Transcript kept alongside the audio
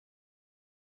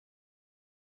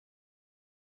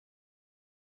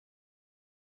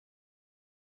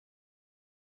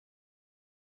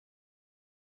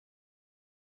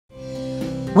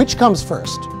Which comes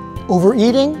first,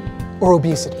 overeating or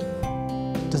obesity?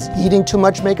 Does eating too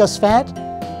much make us fat?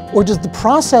 Or does the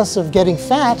process of getting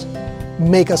fat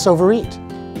make us overeat?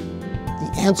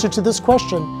 The answer to this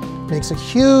question makes a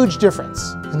huge difference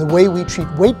in the way we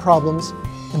treat weight problems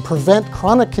and prevent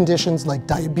chronic conditions like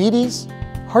diabetes,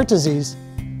 heart disease,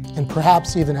 and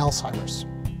perhaps even Alzheimer's.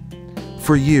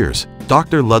 For years,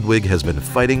 Dr. Ludwig has been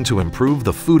fighting to improve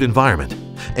the food environment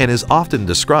and is often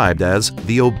described as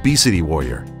the obesity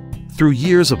warrior. Through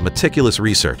years of meticulous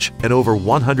research and over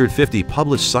 150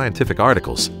 published scientific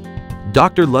articles,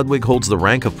 Dr. Ludwig holds the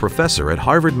rank of professor at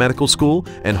Harvard Medical School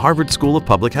and Harvard School of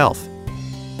Public Health.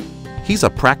 He's a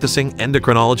practicing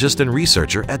endocrinologist and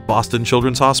researcher at Boston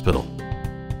Children's Hospital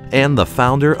and the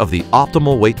founder of the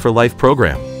Optimal Weight for Life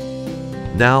program.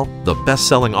 Now, the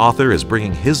best-selling author is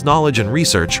bringing his knowledge and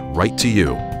research right to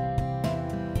you.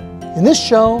 In this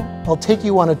show, I'll take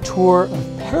you on a tour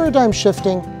of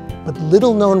paradigm-shifting but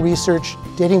little-known research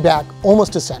dating back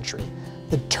almost a century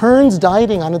that turns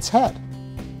dieting on its head.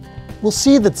 We'll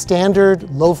see that standard,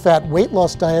 low-fat weight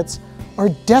loss diets are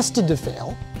destined to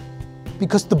fail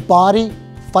because the body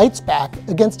fights back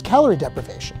against calorie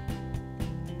deprivation.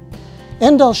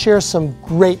 And I'll share some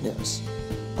great news.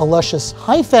 A luscious,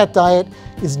 high-fat diet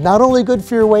is not only good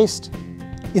for your waist,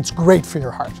 it's great for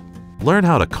your heart. Learn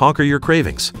how to conquer your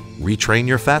cravings, retrain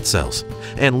your fat cells,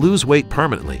 and lose weight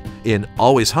permanently in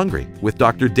Always Hungry with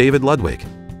Dr. David Ludwig.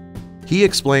 He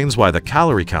explains why the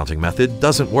calorie counting method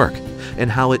doesn't work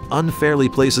and how it unfairly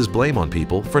places blame on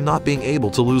people for not being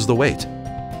able to lose the weight.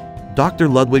 Dr.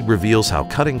 Ludwig reveals how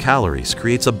cutting calories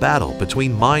creates a battle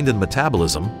between mind and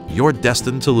metabolism you're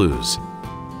destined to lose.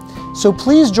 So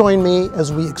please join me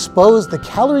as we expose the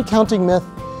calorie counting myth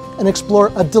and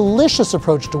explore a delicious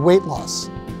approach to weight loss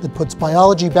that puts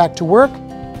biology back to work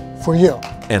for you.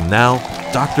 And now,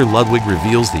 Dr. Ludwig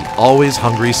reveals the Always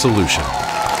Hungry solution.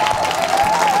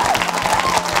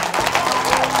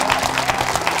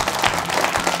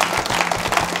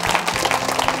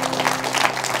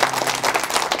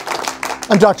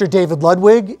 I'm Dr. David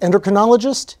Ludwig,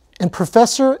 endocrinologist and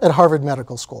professor at Harvard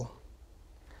Medical School.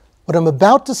 What I'm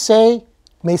about to say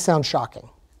may sound shocking.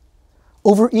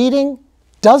 Overeating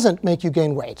doesn't make you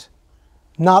gain weight,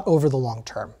 not over the long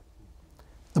term.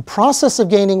 The process of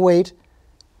gaining weight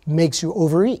makes you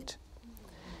overeat.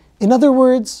 In other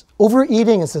words,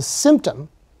 overeating is a symptom,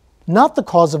 not the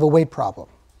cause of a weight problem.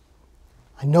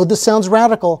 I know this sounds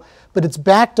radical, but it's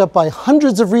backed up by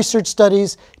hundreds of research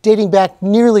studies dating back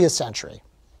nearly a century.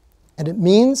 And it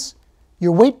means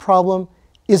your weight problem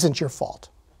isn't your fault.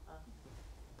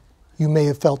 You may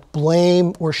have felt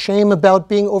blame or shame about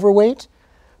being overweight,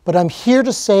 but I'm here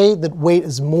to say that weight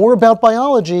is more about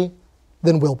biology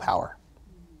than willpower.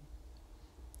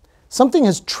 Something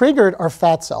has triggered our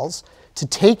fat cells to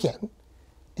take in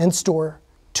and store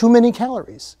too many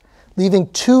calories, leaving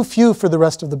too few for the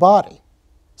rest of the body.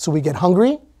 So we get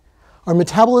hungry, our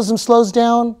metabolism slows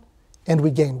down, and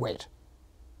we gain weight.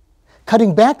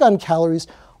 Cutting back on calories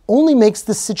only makes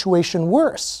this situation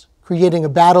worse, creating a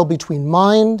battle between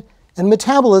mind and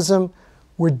metabolism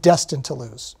we're destined to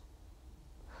lose.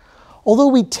 Although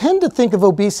we tend to think of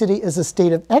obesity as a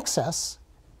state of excess,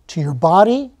 to your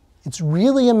body, it's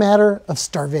really a matter of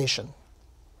starvation.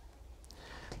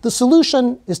 The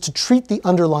solution is to treat the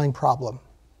underlying problem: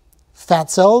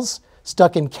 fat cells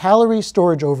stuck in calorie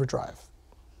storage overdrive.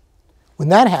 When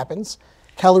that happens,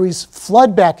 calories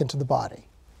flood back into the body.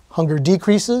 Hunger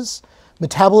decreases,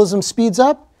 metabolism speeds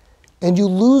up, and you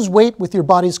lose weight with your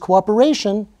body's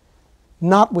cooperation,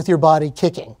 not with your body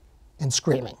kicking and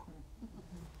screaming.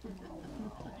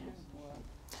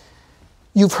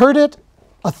 You've heard it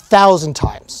 1,000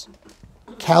 times.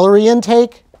 Calorie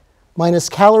intake minus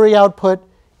calorie output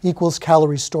equals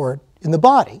calories stored in the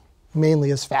body,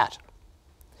 mainly as fat.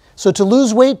 So to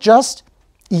lose weight, just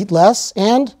eat less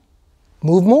and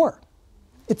move more.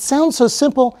 It sounds so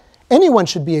simple, anyone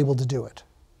should be able to do it.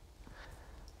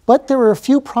 But there are a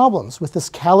few problems with this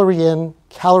calorie in,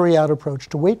 calorie out approach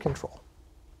to weight control.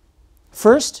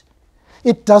 First,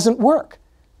 it doesn't work,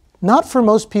 not for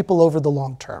most people over the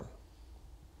long term.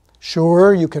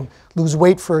 Sure, you can lose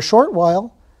weight for a short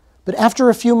while, but after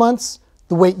a few months,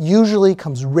 the weight usually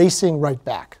comes racing right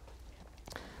back.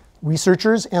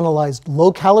 Researchers analyzed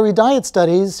low-calorie diet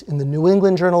studies in the New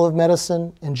England Journal of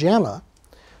Medicine and JAMA,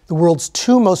 the world's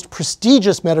two most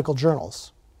prestigious medical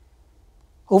journals.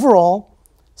 Overall,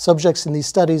 subjects in these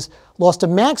studies lost a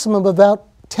maximum of about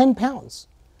 10 pounds,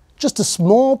 just a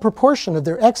small proportion of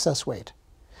their excess weight,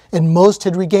 and most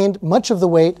had regained much of the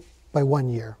weight by 1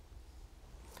 year.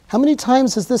 How many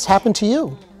times has this happened to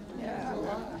you?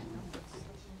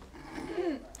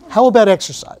 How about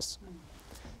exercise?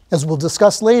 As we'll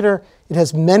discuss later, it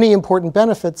has many important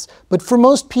benefits, but for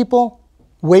most people,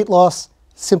 weight loss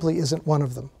simply isn't one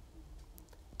of them.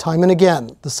 Time and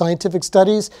again, the scientific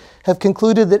studies have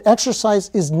concluded that exercise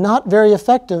is not very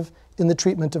effective in the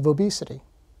treatment of obesity.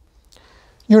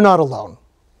 You're not alone.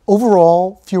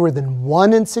 Overall, fewer than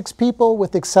 1 in 6 people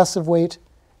with excessive weight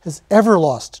has ever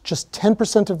lost just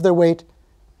 10% of their weight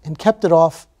and kept it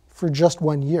off for just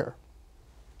 1 year.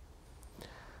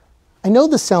 I know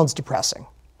this sounds depressing,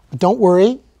 but don't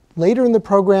worry. Later in the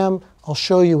program, I'll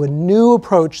show you a new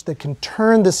approach that can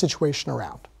turn the situation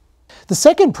around. The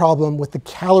second problem with the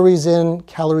calories in,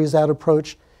 calories out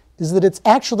approach is that it's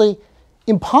actually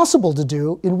impossible to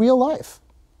do in real life.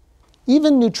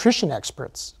 Even nutrition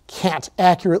experts can't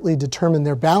accurately determine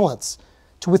their balance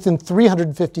to within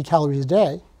 350 calories a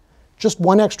day, just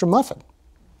 1 extra muffin.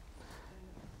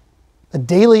 A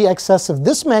daily excess of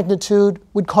this magnitude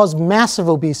would cause massive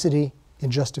obesity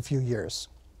in just a few years.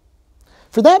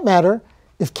 For that matter,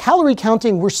 if calorie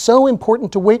counting were so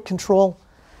important to weight control,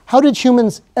 how did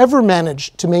humans ever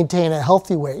manage to maintain a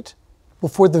healthy weight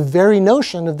before the very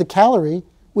notion of the calorie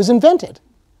was invented,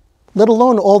 let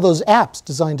alone all those apps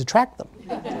designed to track them?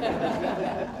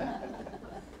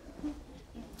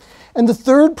 And the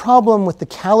third problem with the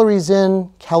calories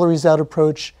in, calories out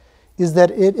approach is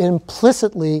that it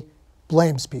implicitly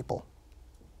blames people.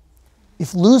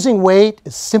 If losing weight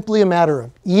is simply a matter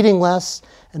of eating less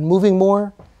and moving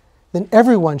more, then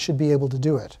everyone should be able to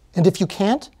do it. And if you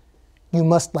can't, you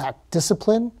must lack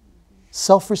discipline,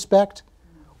 self-respect,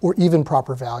 or even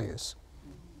proper values.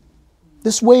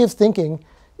 This way of thinking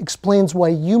explains why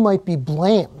you might be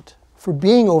blamed for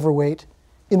being overweight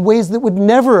in ways that would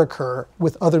never occur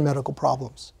with other medical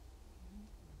problems.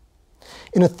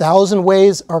 In 1,000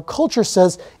 ways, our culture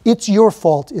says it's your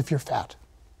fault if you're fat.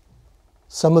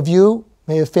 Some of you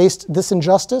may have faced this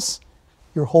injustice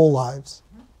your whole lives.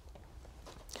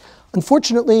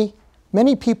 Unfortunately,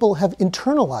 many people have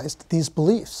internalized these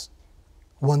beliefs.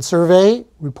 One survey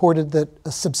reported that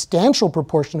a substantial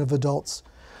proportion of adults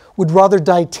would rather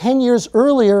die 10 years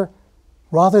earlier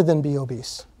rather than be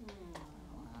obese.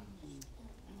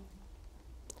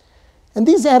 And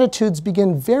these attitudes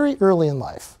begin very early in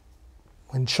life.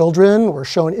 When children were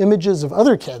shown images of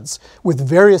other kids with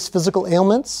various physical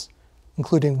ailments,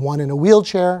 including one in a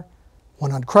wheelchair,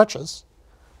 one on crutches,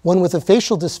 one with a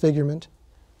facial disfigurement,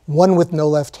 one with no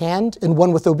left hand, and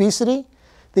one with obesity,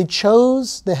 they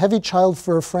chose the heavy child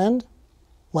for a friend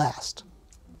last.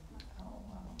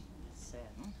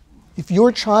 If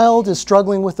your child is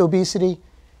struggling with obesity,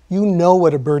 you know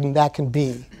what a burden that can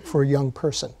be for a young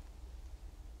person.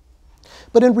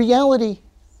 But in reality,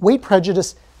 weight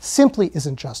prejudice simply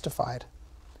isn't justified.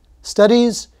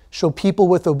 Studies show people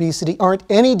with obesity aren't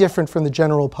any different from the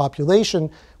general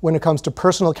population when it comes to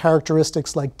personal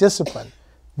characteristics like discipline,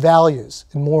 values,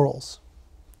 and morals.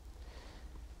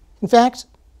 In fact,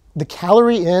 the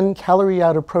calorie in, calorie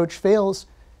out approach fails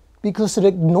because it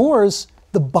ignores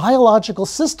the biological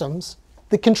systems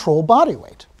that control body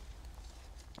weight.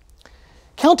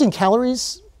 Counting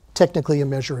calories, technically a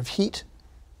measure of heat,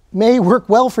 may work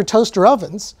well for toaster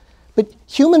ovens, but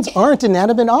humans aren't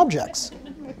inanimate objects.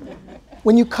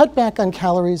 When you cut back on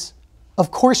calories,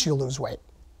 of course you'll lose weight.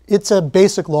 It's a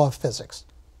basic law of physics.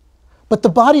 But the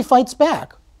body fights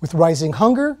back with rising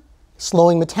hunger,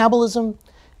 slowing metabolism,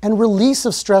 and release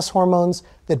of stress hormones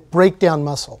that break down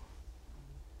muscle.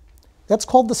 That's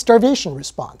called the starvation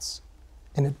response,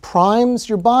 and it primes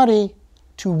your body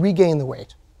to regain the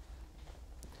weight.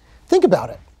 Think about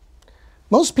it.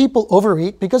 Most people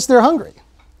overeat because they're hungry.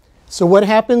 So what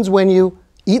happens when you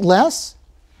eat less?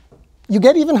 You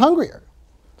get even hungrier.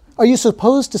 Are you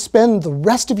supposed to spend the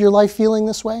rest of your life feeling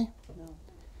this way? No.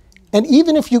 And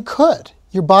even if you could,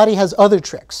 your body has other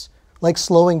tricks, like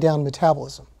slowing down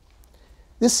metabolism.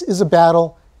 This is a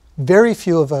battle very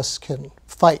few of us can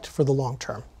fight for the long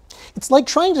term. It's like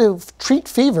trying to treat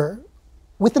fever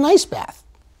with an ice bath.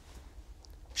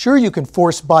 Sure, you can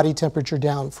force body temperature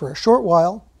down for a short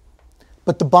while,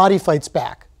 but the body fights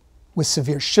back with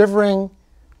severe shivering,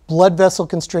 blood vessel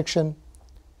constriction,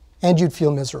 and you'd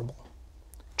feel miserable.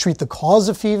 Treat the cause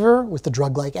of fever with a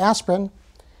drug like aspirin,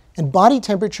 and body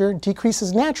temperature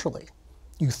decreases naturally.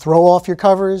 You throw off your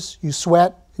covers, you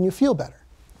sweat, and you feel better.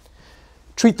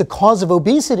 Treat the cause of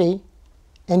obesity,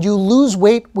 and you lose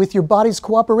weight with your body's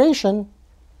cooperation,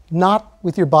 not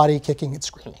with your body kicking and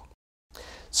screaming.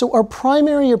 So our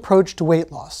primary approach to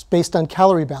weight loss, based on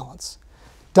calorie balance,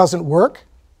 doesn't work,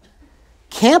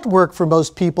 can't work for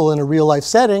most people in a real-life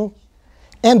setting,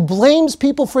 and blames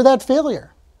people for that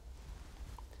failure.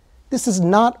 This is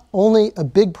not only a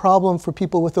big problem for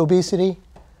people with obesity,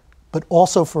 but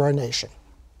also for our nation.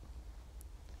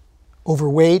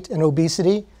 Overweight and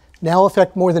obesity now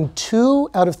affect more than 2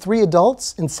 out of 3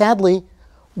 adults and, sadly,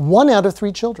 1 out of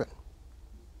 3 children.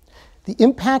 The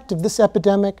impact of this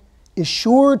epidemic is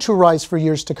sure to rise for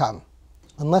years to come,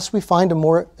 unless we find a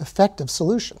more effective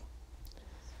solution.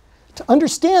 To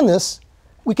understand this,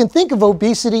 we can think of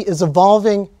obesity as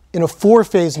evolving in a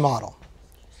 4-phase model.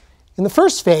 In the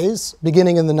first phase,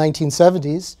 beginning in the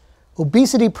 1970s,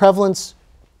 obesity prevalence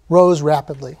rose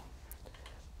rapidly.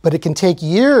 But it can take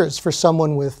years for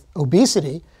someone with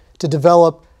obesity to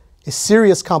develop a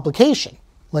serious complication,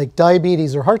 like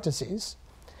diabetes or heart disease.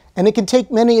 And it can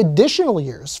take many additional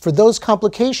years for those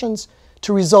complications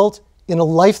to result in a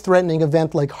life-threatening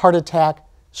event like heart attack,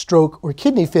 stroke, or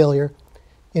kidney failure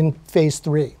in phase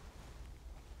 3.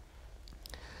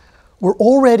 We're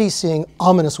already seeing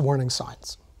ominous warning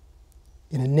signs.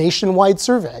 In a nationwide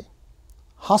survey,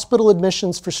 hospital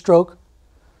admissions for stroke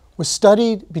was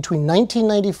studied between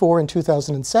 1994 and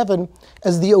 2007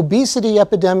 as the obesity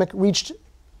epidemic reached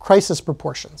crisis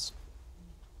proportions.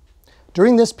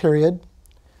 During this period,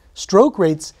 stroke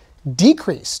rates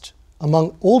decreased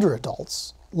among older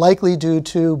adults, likely due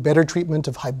to better treatment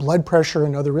of high blood pressure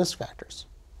and other risk factors.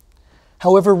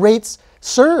 However, rates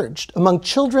surged among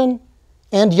children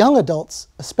and young adults,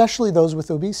 especially those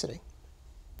with obesity.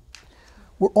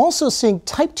 We're also seeing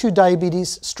type 2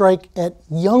 diabetes strike at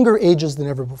younger ages than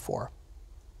ever before.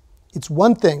 It's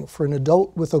one thing for an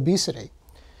adult with obesity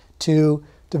to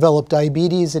develop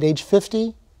diabetes at age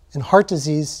 50 and heart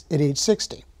disease at age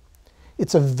 60.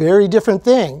 It's a very different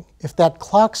thing if that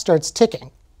clock starts ticking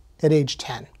at age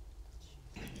 10.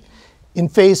 In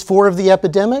phase 4 of the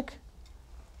epidemic,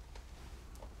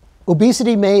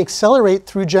 obesity may accelerate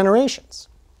through generations.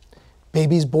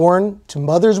 Babies born to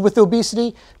mothers with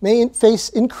obesity may face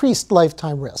increased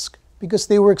lifetime risk because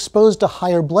they were exposed to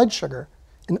higher blood sugar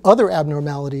and other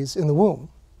abnormalities in the womb.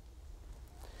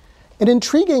 An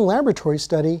intriguing laboratory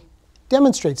study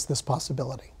demonstrates this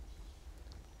possibility.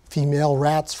 Female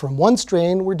rats from one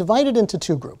strain were divided into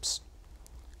 2 groups.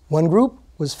 One group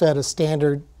was fed a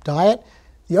standard diet,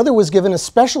 the other was given a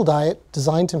special diet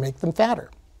designed to make them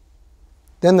fatter.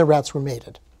 Then the rats were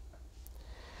mated.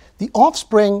 The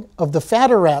offspring of the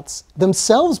fatter rats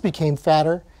themselves became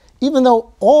fatter, even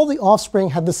though all the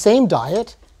offspring had the same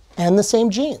diet and the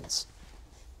same genes.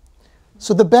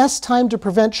 So the best time to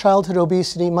prevent childhood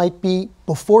obesity might be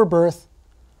before birth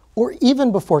or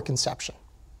even before conception.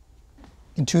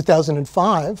 In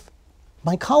 2005,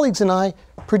 my colleagues and I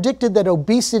predicted that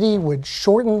obesity would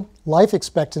shorten life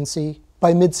expectancy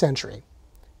by mid-century,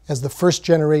 as the first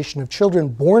generation of children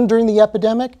born during the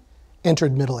epidemic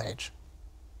entered middle age.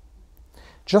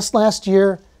 Just last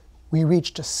year, we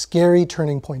reached a scary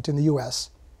turning point in the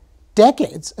US,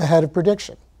 decades ahead of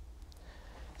prediction.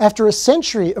 After a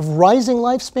century of rising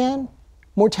lifespan,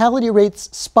 mortality rates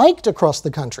spiked across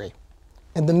the country,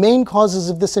 and the main causes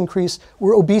of this increase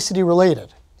were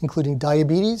obesity-related, including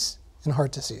diabetes and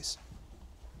heart disease.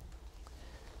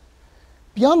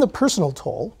 Beyond the personal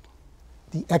toll,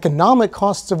 the economic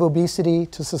costs of obesity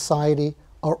to society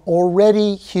are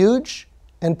already huge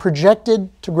and projected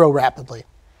to grow rapidly.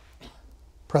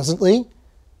 Presently,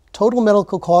 total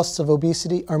medical costs of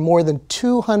obesity are more than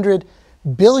 $200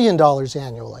 billion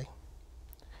annually.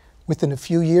 Within a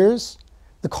few years,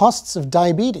 the costs of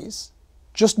diabetes,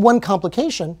 just one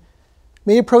complication,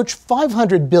 may approach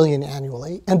 $500 billion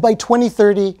annually, and by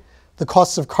 2030, the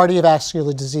costs of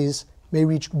cardiovascular disease may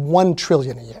reach $1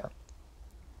 trillion a year.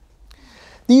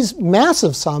 These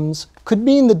massive sums could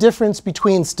mean the difference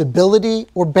between stability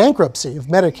or bankruptcy of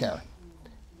Medicare,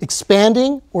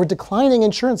 expanding or declining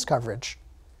insurance coverage,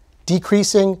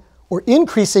 decreasing or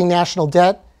increasing national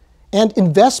debt, and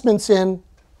investments in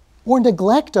or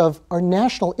neglect of our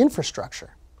national infrastructure.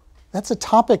 That's a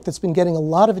topic that's been getting a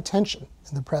lot of attention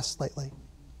in the press lately.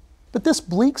 But this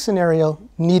bleak scenario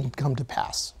needn't come to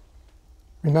pass.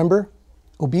 Remember,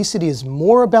 obesity is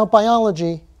more about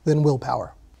biology than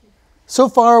willpower. So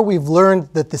far, we've learned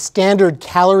that the standard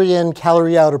calorie in,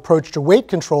 calorie out approach to weight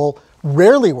control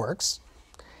rarely works,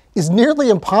 is nearly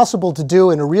impossible to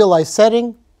do in a real-life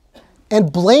setting,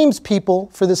 and blames people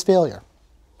for this failure.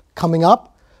 Coming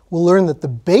up, we'll learn that the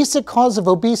basic cause of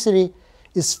obesity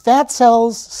is fat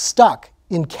cells stuck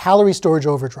in calorie storage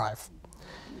overdrive.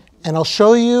 And I'll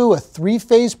show you a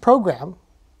 3-phase program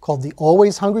called the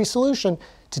Always Hungry Solution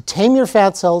to tame your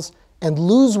fat cells and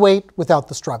lose weight without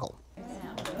the struggle.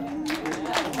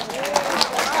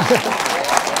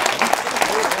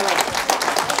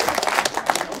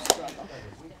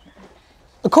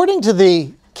 According to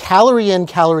the calorie in,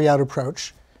 calorie out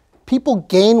approach, people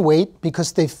gain weight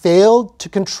because they failed to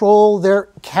control their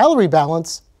calorie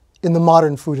balance in the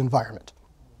modern food environment.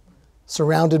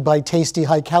 Surrounded by tasty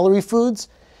high-calorie foods,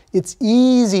 it's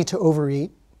easy to overeat,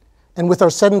 and with our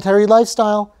sedentary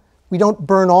lifestyle, we don't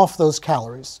burn off those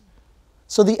calories.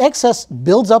 So the excess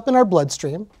builds up in our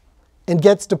bloodstream and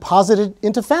gets deposited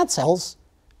into fat cells,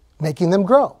 making them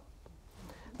grow.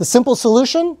 The simple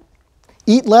solution?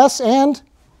 Eat less and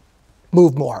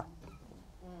move more.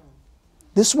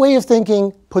 This way of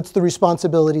thinking puts the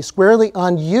responsibility squarely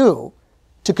on you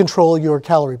to control your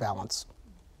calorie balance.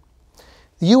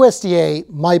 The USDA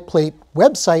My Plate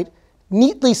website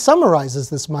neatly summarizes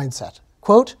this mindset.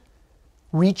 Quote,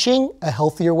 reaching a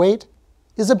healthier weight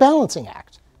is a balancing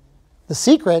act. The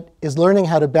secret is learning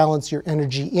how to balance your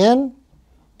energy in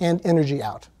and energy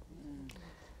out.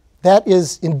 That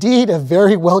is indeed a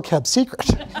very well-kept secret.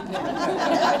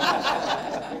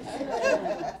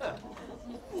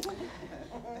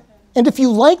 And if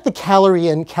you like the calorie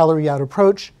in, calorie out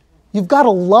approach, you've got to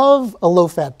love a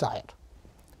low-fat diet.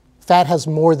 Fat has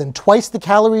more than twice the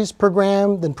calories per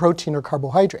gram than protein or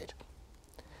carbohydrate.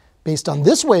 Based on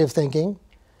this way of thinking,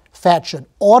 fat should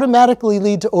automatically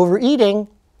lead to overeating,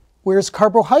 whereas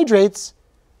carbohydrates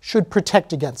should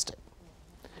protect against it.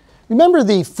 Remember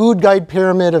the food guide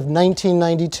pyramid of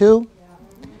 1992?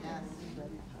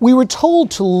 We were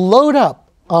told to load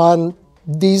up on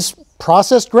these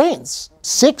processed grains,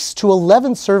 6 to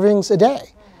 11 servings a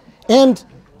day, and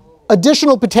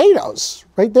additional potatoes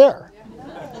right there.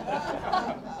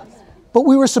 But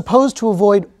we were supposed to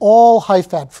avoid all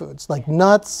high-fat foods like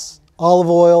nuts, olive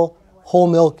oil, whole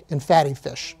milk, and fatty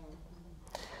fish.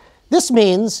 This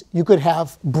means you could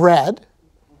have bread,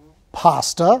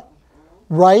 pasta,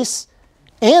 rice,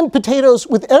 and potatoes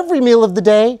with every meal of the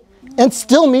day and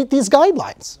still meet these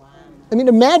guidelines. I mean,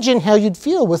 imagine how you'd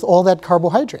feel with all that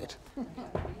carbohydrate.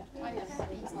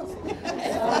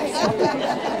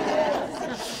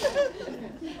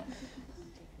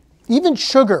 Even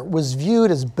sugar was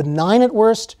viewed as benign at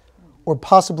worst or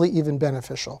possibly even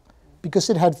beneficial because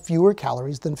it had fewer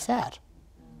calories than fat.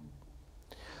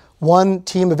 One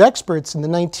team of experts in the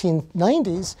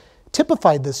 1990s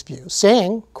typified this view,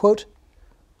 saying, quote,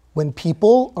 when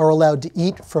people are allowed to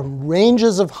eat from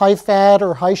ranges of high-fat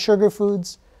or high-sugar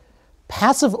foods,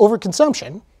 passive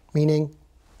overconsumption, meaning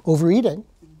overeating,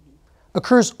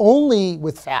 occurs only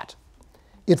with fat.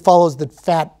 It follows that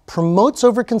fat promotes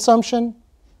overconsumption,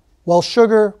 while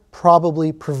sugar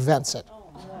probably prevents it.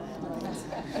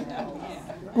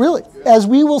 Really, as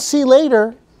we will see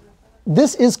later,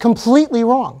 this is completely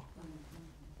wrong.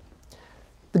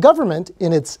 The government,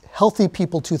 in its Healthy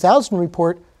People 2000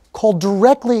 report, called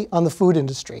directly on the food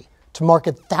industry to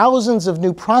market thousands of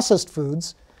new processed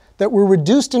foods that were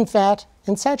reduced in fat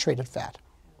and saturated fat.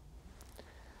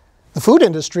 The food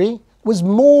industry was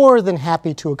more than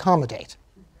happy to accommodate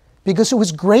because it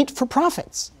was great for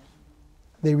profits.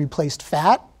 They replaced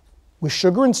fat with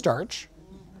sugar and starch,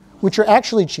 which are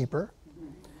actually cheaper,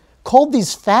 called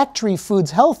these factory foods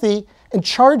healthy, and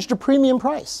charged a premium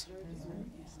price.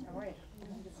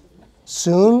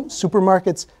 Soon,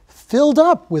 supermarkets filled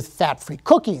up with fat-free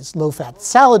cookies, low-fat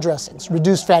salad dressings,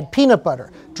 reduced-fat peanut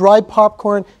butter, dry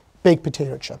popcorn, baked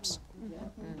potato chips.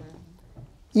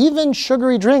 Even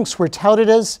sugary drinks were touted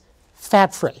as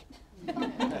fat-free.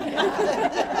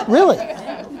 Really.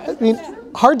 I mean,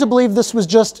 hard to believe this was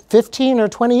just 15 or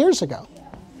 20 years ago.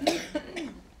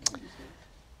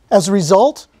 As a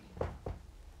result,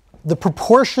 the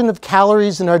proportion of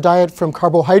calories in our diet from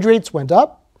carbohydrates went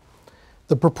up.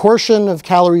 The proportion of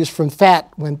calories from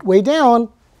fat went way down,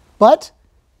 but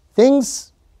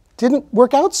things didn't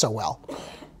work out so well.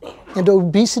 And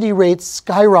obesity rates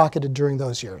skyrocketed during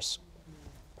those years.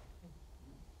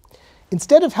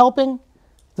 Instead of helping,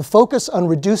 the focus on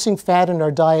reducing fat in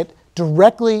our diet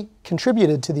directly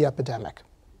contributed to the epidemic.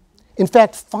 In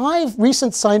fact, 5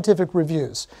 recent scientific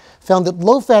reviews found that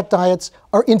low-fat diets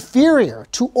are inferior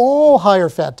to all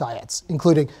higher-fat diets,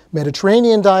 including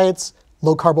Mediterranean diets,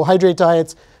 low-carbohydrate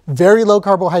diets, very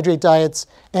low-carbohydrate diets,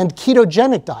 and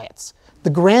ketogenic diets, the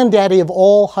granddaddy of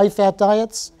all high-fat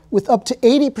diets with up to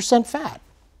 80% fat.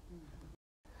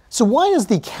 So why has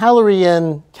the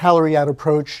calorie-in, calorie-out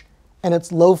approach and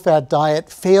its low-fat diet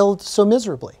failed so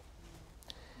miserably?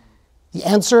 The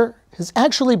answer has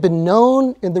actually been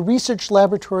known in the research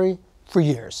laboratory for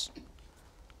years.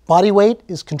 Body weight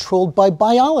is controlled by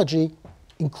biology,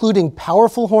 including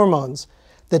powerful hormones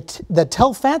that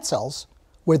tell fat cells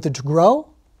whether to grow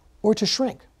or to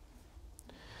shrink.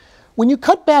 When you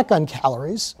cut back on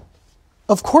calories,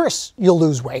 of course you'll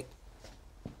lose weight.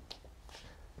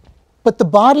 But the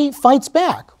body fights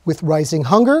back with rising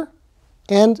hunger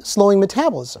and slowing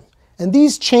metabolism. And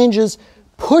these changes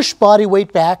push body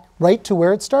weight back right to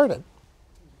where it started.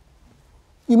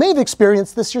 You may have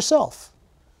experienced this yourself.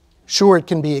 Sure, it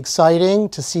can be exciting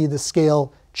to see the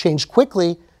scale change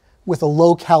quickly with a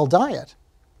low-cal diet.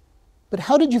 But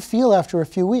how did you feel after a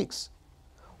few weeks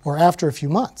or after a few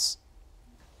months?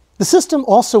 The system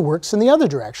also works in the other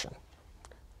direction.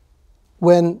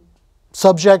 When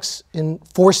subjects in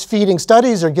force-feeding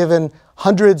studies are given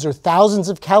hundreds or thousands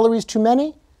of calories too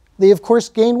many, they of course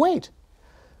gain weight.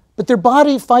 But their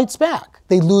body fights back.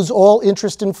 They lose all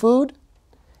interest in food,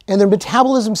 and their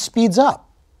metabolism speeds up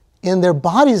in their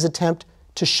body's attempt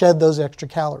to shed those extra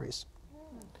calories.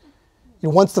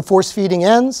 Once the force feeding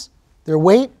ends, their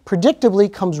weight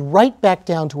predictably comes right back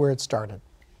down to where it started.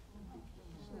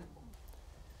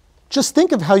 Just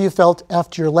think of how you felt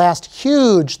after your last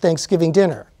huge Thanksgiving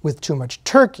dinner with too much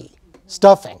turkey,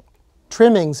 stuffing,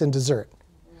 trimmings, and dessert.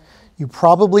 You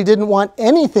probably didn't want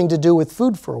anything to do with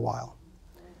food for a while.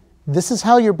 This is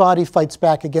how your body fights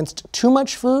back against too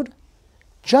much food,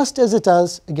 just as it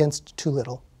does against too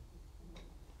little.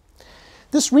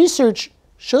 This research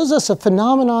shows us a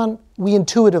phenomenon we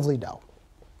intuitively know.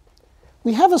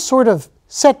 We have a sort of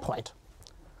set point,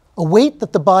 a weight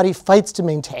that the body fights to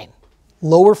maintain,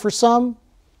 lower for some,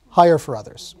 higher for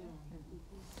others.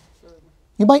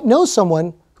 You might know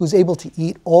someone who's able to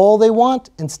eat all they want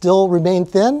and still remain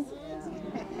thin.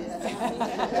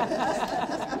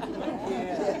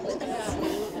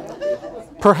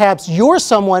 Perhaps you're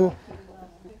someone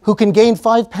who can gain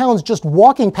 5 pounds just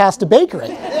walking past a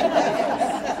bakery.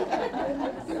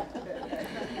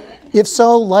 If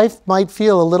so, life might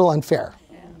feel a little unfair.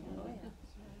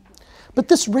 But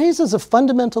this raises a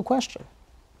fundamental question.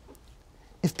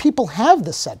 If people have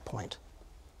this set point,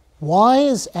 why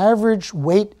is average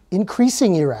weight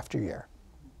increasing year after year?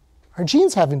 Our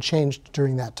genes haven't changed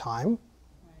during that time.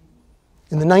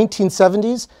 In the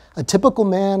 1970s, a typical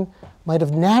man might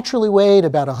have naturally weighed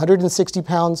about 160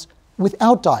 pounds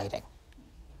without dieting.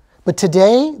 But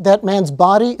today, that man's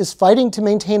body is fighting to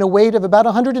maintain a weight of about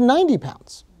 190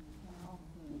 pounds.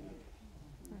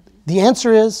 The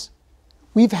answer is,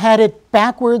 we've had it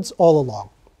backwards all along.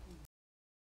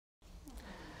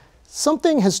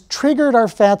 Something has triggered our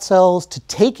fat cells to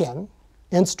take in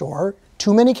and store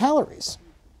too many calories,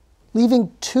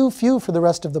 leaving too few for the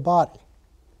rest of the body.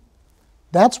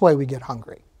 That's why we get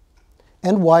hungry,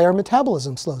 and why our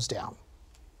metabolism slows down.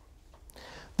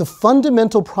 The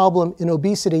fundamental problem in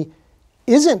obesity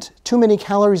isn't too many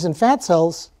calories in fat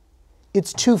cells,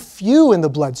 it's too few in the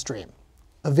bloodstream,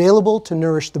 available to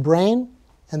nourish the brain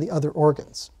and the other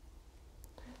organs.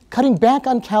 Cutting back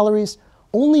on calories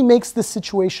only makes this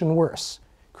situation worse,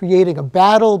 creating a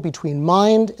battle between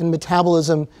mind and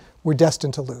metabolism we're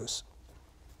destined to lose.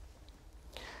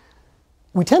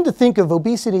 We tend to think of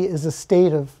obesity as a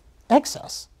state of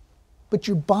excess, but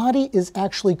your body is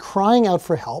actually crying out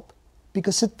for help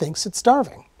because it thinks it's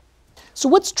starving. So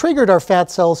what's triggered our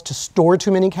fat cells to store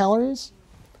too many calories?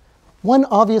 One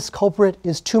obvious culprit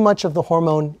is too much of the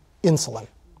hormone insulin.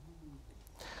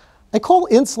 I call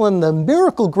insulin the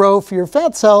miracle grow for your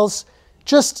fat cells,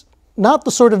 just not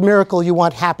the sort of miracle you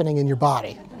want happening in your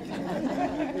body.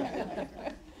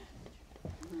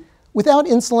 Without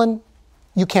insulin,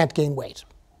 you can't gain weight.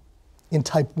 In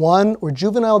type 1 or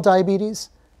juvenile diabetes,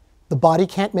 the body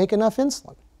can't make enough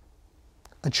insulin.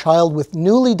 A child with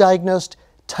newly diagnosed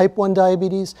type 1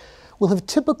 diabetes will have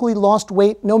typically lost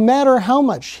weight no matter how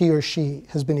much he or she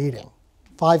has been eating,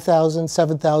 5,000,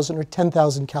 7,000, or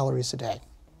 10,000 calories a day.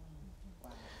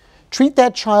 Treat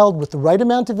that child with the right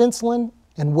amount of insulin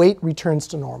and weight returns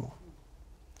to normal.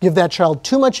 Give that child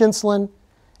too much insulin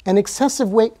and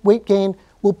excessive weight gain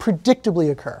will predictably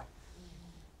occur.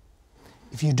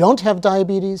 If you don't have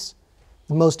diabetes,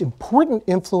 the most important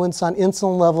influence on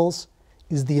insulin levels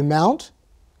is the amount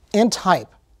and type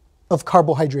of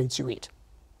carbohydrates you eat.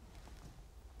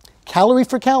 Calorie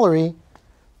for calorie,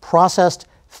 processed,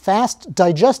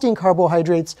 fast-digesting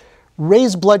carbohydrates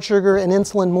raise blood sugar and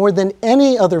insulin more than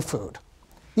any other food.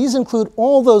 These include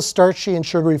all those starchy and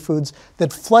sugary foods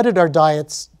that flooded our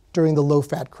diets during the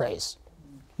low-fat craze.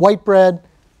 White bread,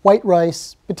 white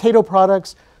rice, potato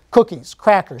products, cookies,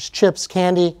 crackers, chips,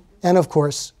 candy, and of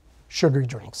course, sugary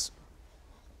drinks.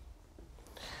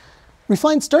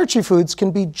 Refined starchy foods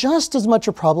can be just as much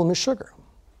a problem as sugar.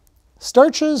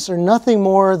 Starches are nothing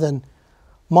more than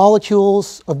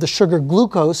molecules of the sugar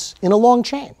glucose in a long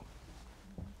chain.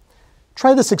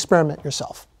 Try this experiment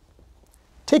yourself.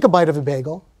 Take a bite of a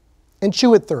bagel and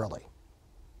chew it thoroughly.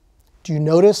 Do you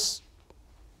notice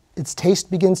its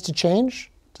taste begins to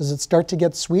change? Does it start to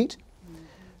get sweet?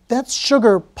 That's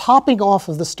sugar popping off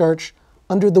of the starch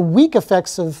under the weak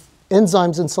effects of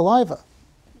enzymes in saliva.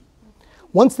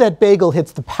 Once that bagel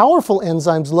hits the powerful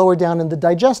enzymes lower down in the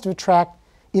digestive tract,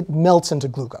 it melts into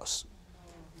glucose.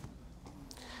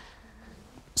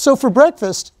 So for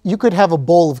breakfast, you could have a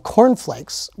bowl of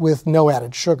cornflakes with no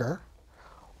added sugar,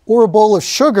 or a bowl of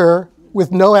sugar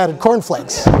with no added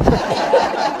cornflakes.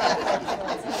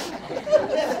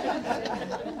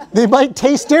 They might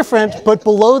taste different, but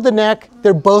below the neck,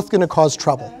 they're both going to cause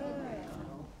trouble.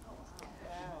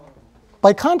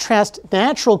 By contrast,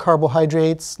 natural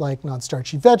carbohydrates like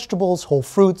non-starchy vegetables, whole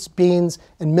fruits, beans,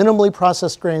 and minimally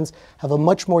processed grains have a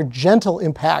much more gentle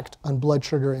impact on blood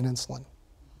sugar and insulin.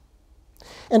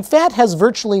 And fat has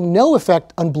virtually no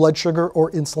effect on blood sugar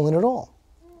or insulin at all.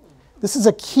 This is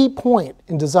a key point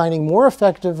in designing more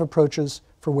effective approaches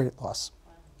for weight loss.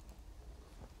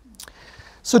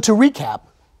 So to recap,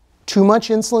 too much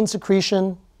insulin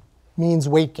secretion means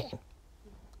weight gain.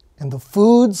 And the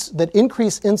foods that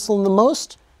increase insulin the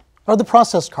most are the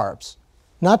processed carbs,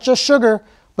 not just sugar,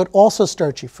 but also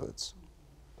starchy foods.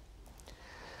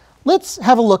 Let's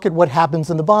have a look at what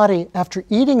happens in the body after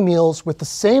eating meals with the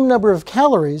same number of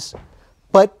calories,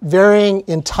 but varying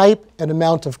in type and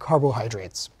amount of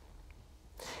carbohydrates.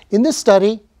 In this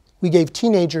study, we gave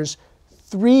teenagers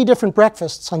 3 different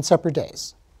breakfasts on separate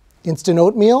days. Instant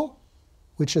oatmeal,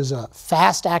 which is a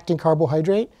fast-acting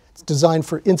carbohydrate. It's designed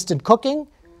for instant cooking,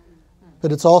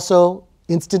 but it's also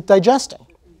instant digesting.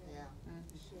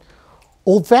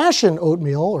 Old-fashioned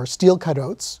oatmeal, or steel-cut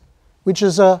oats, which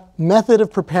is a method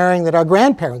of preparing that our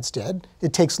grandparents did.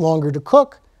 It takes longer to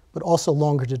cook, but also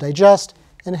longer to digest,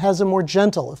 and has a more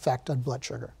gentle effect on blood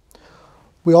sugar.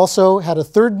 We also had a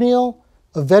third meal,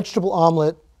 a vegetable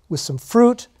omelet with some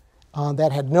fruit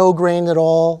that had no grain at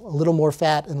all, a little more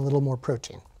fat, and a little more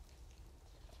protein.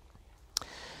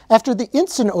 After the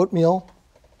instant oatmeal,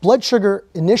 blood sugar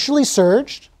initially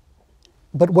surged,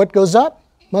 but what goes up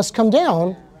must come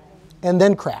down, and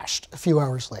then crashed a few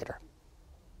hours later.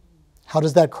 How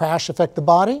does that crash affect the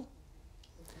body?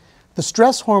 The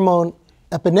stress hormone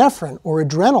epinephrine, or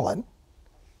adrenaline,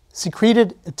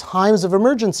 secreted at times of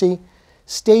emergency,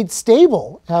 stayed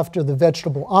stable after the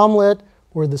vegetable omelet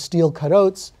or the steel-cut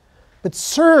oats, but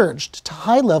surged to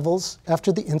high levels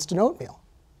after the instant oatmeal.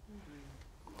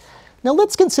 Now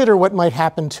let's consider what might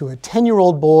happen to a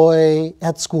 10-year-old boy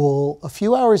at school a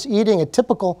few hours eating a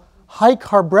typical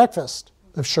high-carb breakfast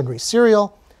of sugary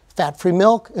cereal, fat-free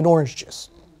milk, and orange juice.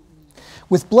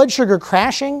 With blood sugar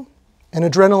crashing and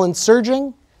adrenaline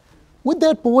surging, would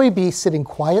that boy be sitting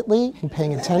quietly and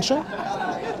paying attention?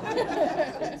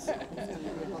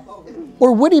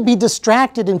 Or would he be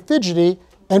distracted and fidgety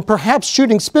and perhaps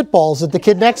shooting spitballs at the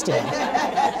kid next to him?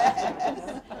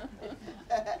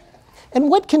 And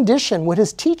what condition would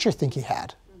his teacher think he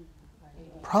had?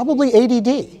 Probably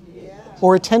ADD,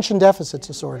 or attention deficit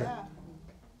disorder.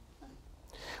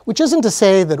 Which isn't to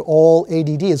say that all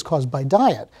ADD is caused by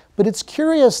diet, but it's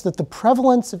curious that the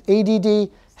prevalence of ADD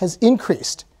has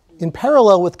increased in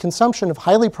parallel with consumption of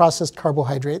highly processed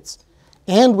carbohydrates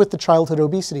and with the childhood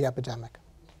obesity epidemic.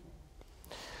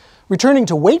 Returning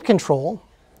to weight control,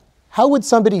 how would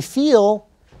somebody feel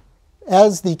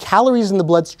as the calories in the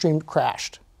bloodstream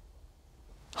crashed?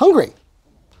 Hungry.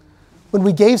 When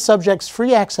we gave subjects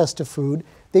free access to food,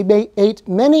 they ate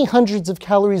many hundreds of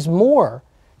calories more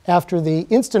after the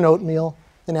instant oatmeal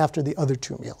than after the other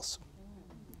 2 meals.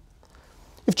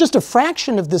 If just a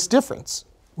fraction of this difference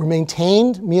were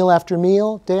maintained meal after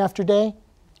meal, day after day,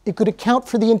 it could account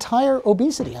for the entire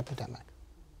obesity epidemic.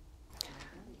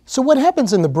 So what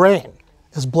happens in the brain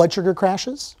as blood sugar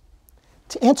crashes?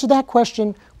 To answer that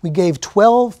question, we gave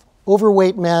 12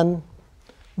 overweight men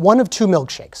 1 of 2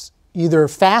 milkshakes, either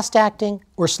fast-acting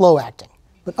or slow-acting.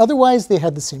 But otherwise, they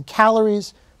had the same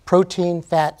calories, protein,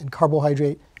 fat, and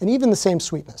carbohydrate, and even the same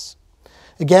sweetness.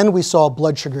 Again, we saw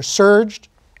blood sugar surged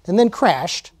and then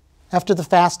crashed after the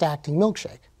fast-acting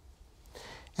milkshake.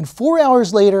 And 4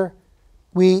 hours later,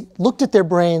 we looked at their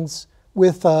brains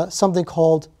with something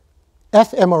called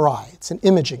fMRI. It's an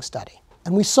imaging study.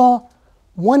 And we saw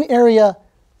one area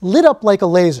lit up like a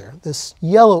laser, this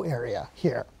yellow area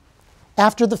here,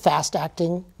 after the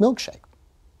fast-acting milkshake.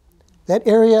 That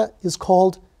area is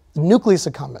called the nucleus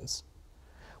accumbens,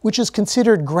 which is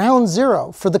considered ground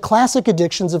zero for the classic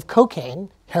addictions of cocaine,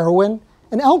 heroin,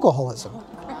 and alcoholism,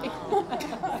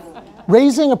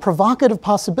 raising a provocative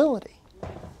possibility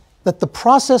that the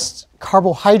processed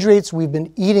carbohydrates we've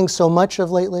been eating so much of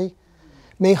lately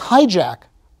may hijack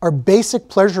our basic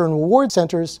pleasure and reward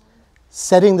centers,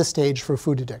 setting the stage for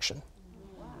food addiction.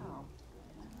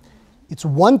 It's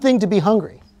one thing to be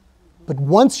hungry, but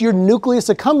once your nucleus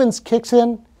accumbens kicks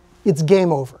in, it's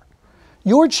game over.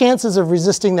 Your chances of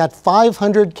resisting that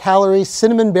 500-calorie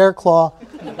cinnamon bear claw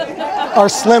are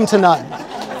slim to none.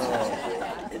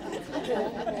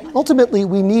 Ultimately,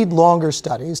 we need longer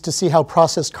studies to see how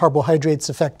processed carbohydrates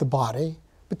affect the body,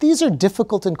 But these are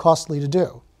difficult and costly to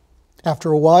do.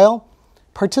 After a while,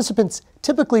 participants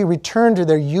typically return to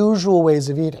their usual ways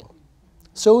of eating.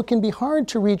 So it can be hard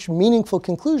to reach meaningful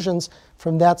conclusions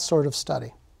from that sort of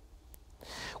study.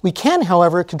 We can,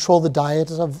 however, control the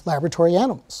diet of laboratory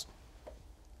animals.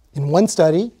 In one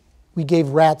study, we gave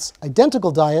rats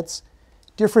identical diets,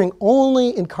 differing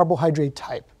only in carbohydrate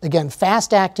type. Again,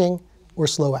 fast-acting or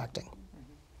slow-acting.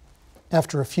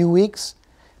 After a few weeks,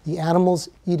 the animals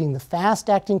eating the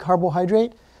fast-acting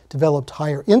carbohydrate developed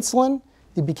higher insulin,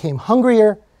 they became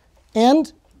hungrier,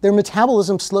 and their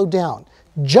metabolism slowed down,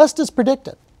 just as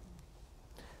predicted.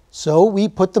 So we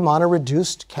put them on a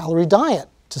reduced calorie diet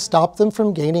to stop them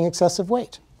from gaining excessive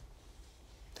weight.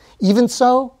 Even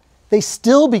so, they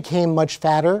still became much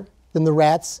fatter than the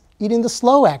rats eating the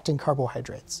slow-acting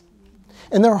carbohydrates,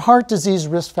 and their heart disease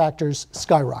risk factors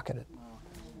skyrocketed.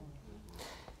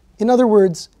 In other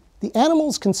words, the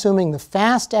animals consuming the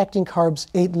fast-acting carbs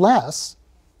ate less,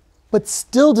 but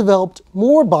still developed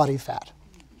more body fat.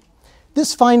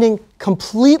 This finding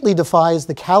completely defies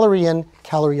the calorie in,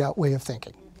 calorie out way of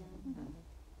thinking.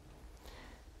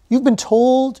 You've been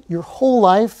told your whole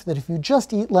life that if you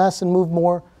just eat less and move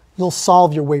more, you'll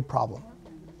solve your weight problem.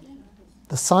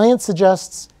 The science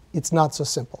suggests it's not so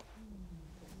simple.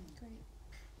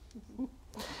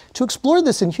 To explore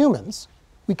this in humans,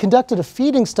 we conducted a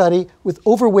feeding study with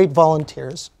overweight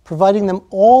volunteers, providing them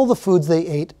all the foods they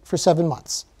ate for 7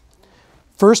 months.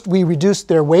 First, we reduced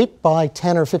their weight by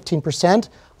 10 or 15%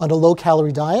 on a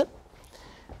low-calorie diet.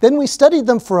 Then we studied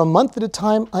them for a month at a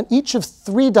time on each of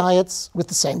 3 diets with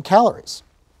the same calories: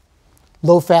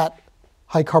 low-fat,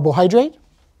 high-carbohydrate,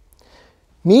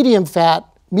 medium-fat,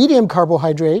 medium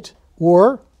carbohydrate,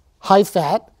 or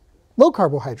high-fat,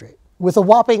 low-carbohydrate, with a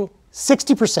whopping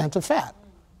 60% of fat.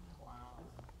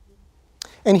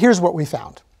 And here's what we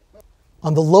found.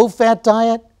 On the low-fat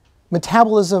diet,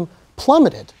 metabolism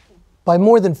plummeted by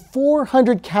more than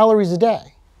 400 calories a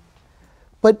day.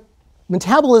 But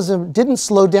metabolism didn't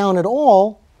slow down at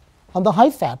all on the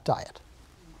high-fat diet.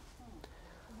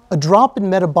 A drop in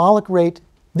metabolic rate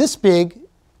this big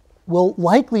will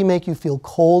likely make you feel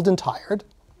cold and tired,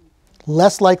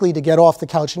 less likely to get off the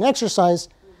couch and exercise,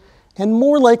 and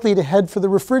more likely to head for the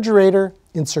refrigerator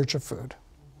in search of food.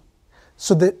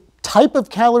 So the type of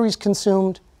calories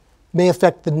consumed may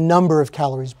affect the number of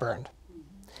calories burned.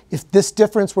 If this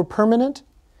difference were permanent,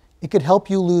 it could help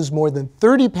you lose more than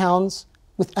 30 pounds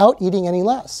without eating any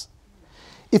less.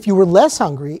 If you were less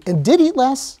hungry and did eat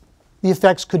less, the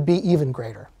effects could be even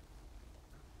greater.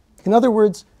 In other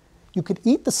words, you could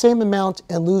eat the same amount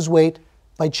and lose weight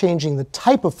by changing the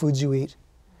type of foods you eat,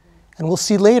 and we'll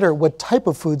see later what type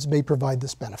of foods may provide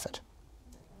this benefit.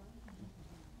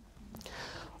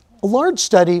 A large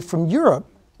study from Europe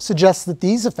suggests that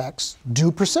these effects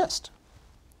do persist.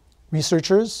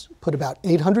 Researchers put about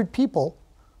 800 people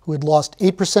who had lost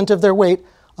 8% of their weight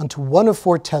onto one of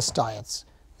 4 test diets,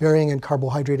 varying in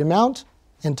carbohydrate amount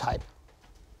and type.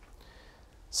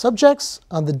 Subjects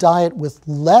on the diet with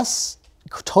less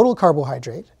total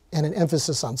carbohydrate and an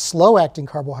emphasis on slow-acting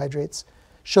carbohydrates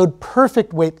showed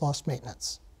perfect weight loss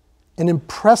maintenance, an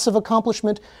impressive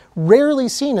accomplishment rarely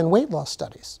seen in weight loss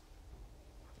studies.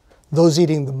 Those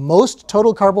eating the most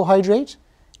total carbohydrate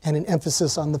and an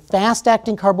emphasis on the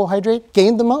fast-acting carbohydrate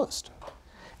gained the most,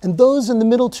 and those in the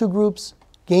middle 2 groups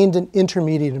gained an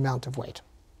intermediate amount of weight.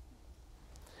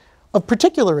 Of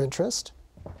particular interest,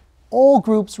 all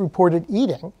groups reported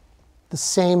eating the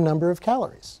same number of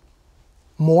calories.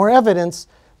 More evidence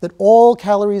that all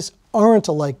calories aren't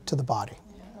alike to the body.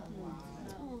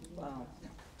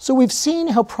 So we've seen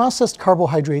how processed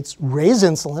carbohydrates raise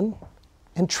insulin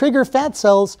and trigger fat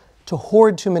cells to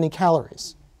hoard too many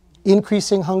calories,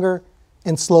 increasing hunger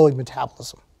and slowing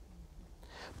metabolism.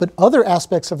 But other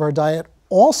aspects of our diet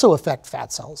also affect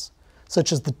fat cells,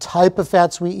 such as the type of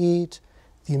fats we eat,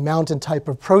 the amount and type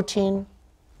of protein,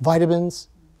 vitamins,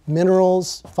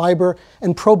 minerals, fiber,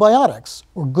 and probiotics,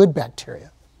 or good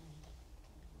bacteria.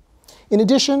 In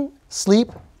addition,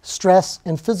 sleep, stress,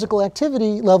 and physical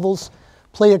activity levels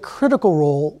play a critical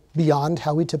role beyond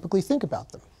how we typically think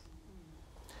about them.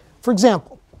 For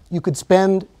example, you could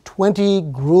spend 20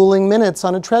 grueling minutes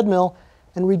on a treadmill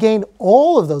and regain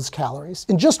all of those calories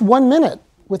in just 1 minute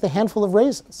with a handful of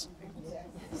raisins.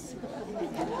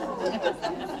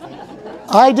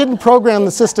 I didn't program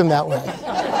the system that way.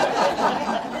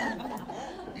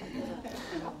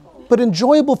 But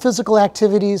enjoyable physical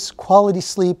activities, quality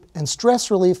sleep, and stress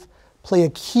relief play a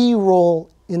key role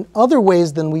in other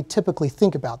ways than we typically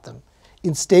think about them,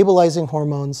 in stabilizing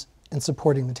hormones and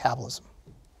supporting metabolism.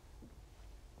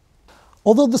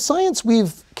 Although the science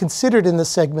we've considered in this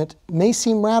segment may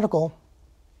seem radical,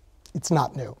 It's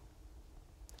not new.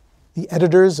 The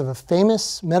editors of a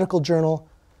famous medical journal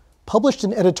published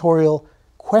an editorial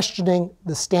questioning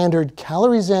the standard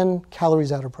calories in,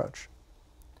 calories out approach.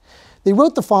 They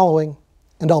wrote the following,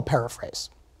 and I'll paraphrase.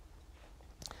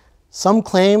 Some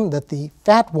claim that the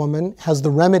fat woman has the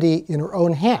remedy in her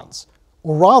own hands,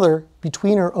 or rather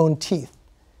between her own teeth,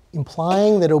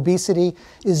 implying that obesity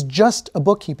is just a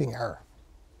bookkeeping error.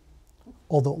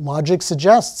 Although logic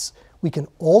suggests we can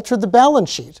alter the balance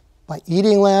sheet by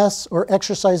eating less or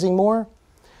exercising more,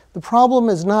 the problem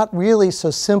is not really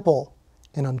so simple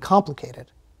and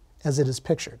uncomplicated as it is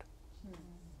pictured.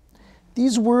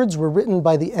 These words were written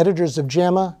by the editors of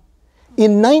JAMA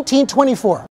in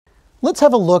 1924. Let's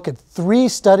have a look at 3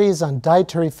 studies on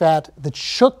dietary fat that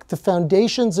shook the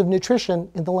foundations of nutrition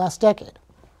in the last decade.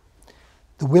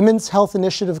 The Women's Health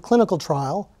Initiative clinical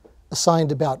trial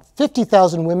assigned about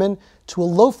 50,000 women to a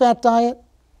low-fat diet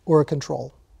or a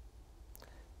control.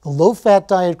 The low-fat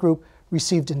diet group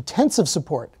received intensive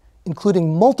support,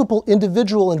 including multiple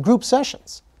individual and group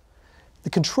sessions.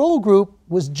 The control group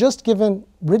was just given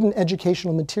written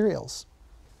educational materials.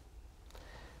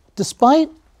 Despite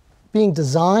being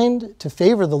designed to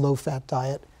favor the low-fat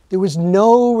diet, there was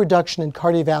no reduction in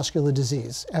cardiovascular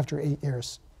disease after 8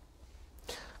 years.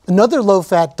 Another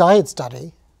low-fat diet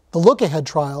study, the Look-Ahead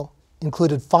trial,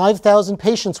 included 5,000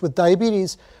 patients with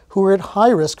diabetes who were at high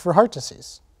risk for heart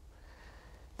disease.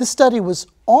 This study was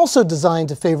also designed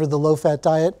to favor the low-fat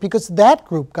diet because that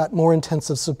group got more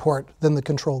intensive support than the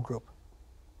control group.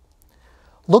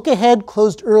 Look-Ahead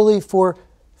closed early for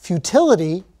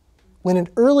futility when an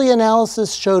early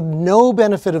analysis showed no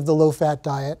benefit of the low-fat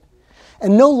diet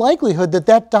and no likelihood that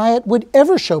that diet would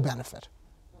ever show benefit.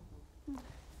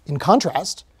 In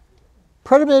contrast,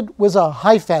 Predamid was a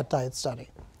high-fat diet study.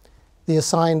 They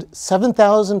assigned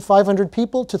 7,500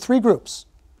 people to 3 groups.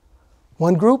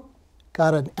 One group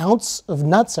got an ounce of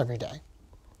nuts every day.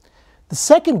 The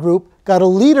second group got a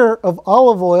liter of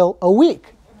olive oil a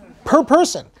week per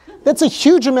person. That's a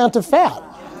huge amount of fat.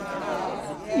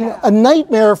 A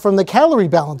nightmare from the calorie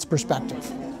balance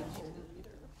perspective.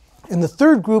 And the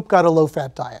third group got a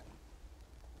low-fat diet.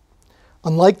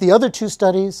 Unlike the other 2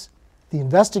 studies, the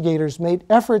investigators made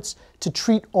efforts to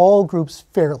treat all groups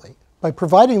fairly by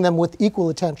providing them with equal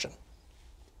attention.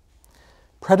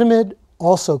 Predamid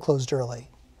also closed early,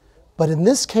 but in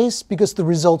this case because the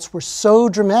results were so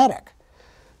dramatic.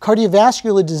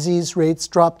 Cardiovascular disease rates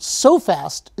dropped so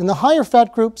fast in the higher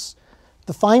fat groups,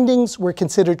 the findings were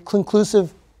considered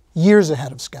conclusive years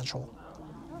ahead of schedule.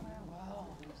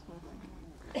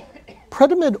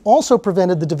 Predamid also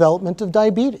prevented the development of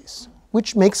diabetes,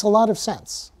 which makes a lot of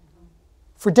sense.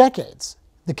 For decades,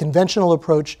 the conventional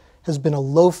approach has been a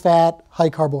low-fat,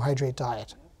 high-carbohydrate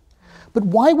diet. But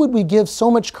why would we give so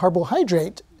much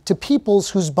carbohydrate to peoples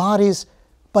whose bodies,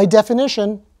 by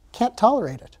definition, can't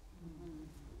tolerate it?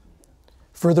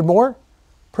 Furthermore,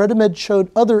 Predamid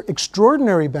showed other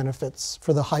extraordinary benefits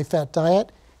for the high-fat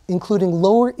diet, including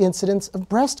lower incidence of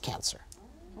breast cancer.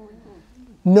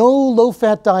 No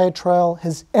low-fat diet trial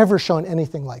has ever shown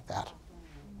anything like that.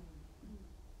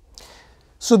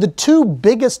 So the 2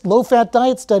 biggest low-fat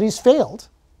diet studies failed,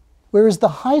 whereas the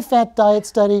high-fat diet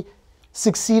study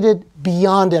succeeded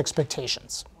beyond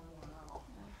expectations.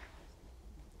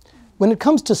 When it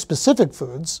comes to specific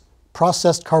foods,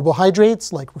 processed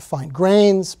carbohydrates like refined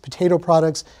grains, potato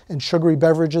products, and sugary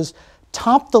beverages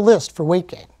top the list for weight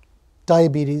gain,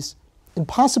 diabetes, and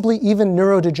possibly even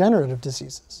neurodegenerative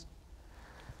diseases.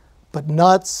 But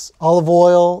nuts, olive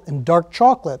oil, and dark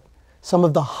chocolate, some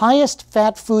of the highest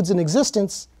fat foods in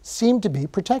existence, seem to be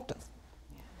protective.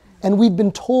 And we've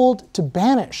been told to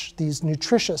banish these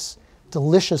nutritious,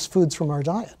 delicious foods from our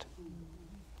diet.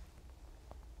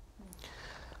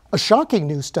 A shocking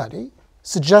new study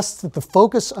suggests that the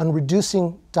focus on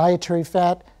reducing dietary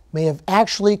fat may have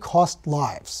actually cost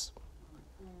lives.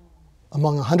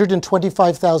 Among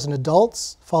 125,000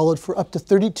 adults followed for up to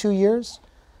 32 years,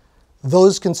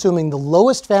 those consuming the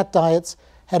lowest fat diets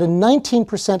had a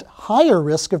 19% higher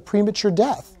risk of premature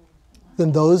death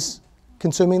than those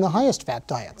consuming the highest fat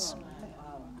diets.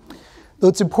 Though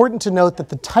it's important to note that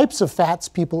the types of fats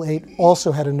people ate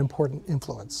also had an important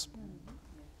influence.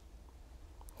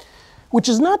 Which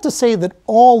is not to say that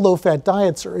all low-fat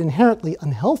diets are inherently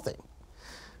unhealthy.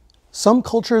 Some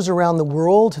cultures around the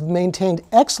world have maintained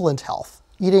excellent health,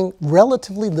 eating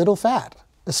relatively little fat,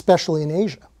 especially in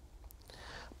Asia.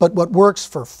 But what works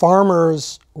for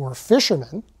farmers or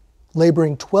fishermen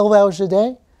laboring 12 hours a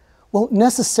day won't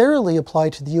necessarily apply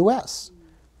to the US,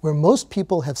 where most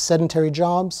people have sedentary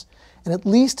jobs and at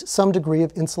least some degree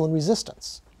of insulin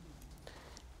resistance.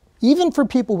 Even for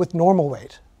people with normal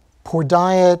weight, Poor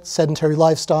diet, sedentary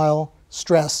lifestyle,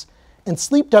 stress, and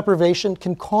sleep deprivation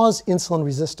can cause insulin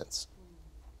resistance.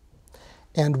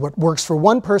 And what works for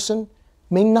one person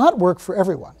may not work for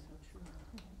everyone.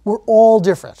 We're all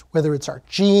different, whether it's our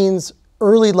genes,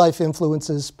 early life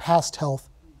influences, past health,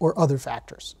 or other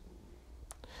factors.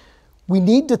 We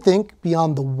need to think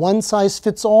beyond the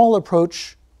one-size-fits-all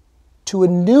approach to a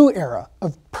new era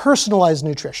of personalized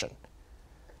nutrition.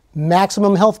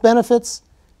 Maximum health benefits,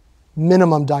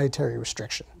 minimum dietary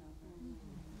restriction.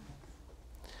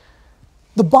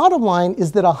 The bottom line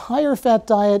is that a higher fat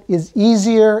diet is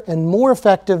easier and more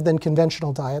effective than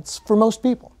conventional diets for most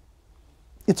people.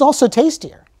 It's also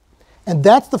tastier. And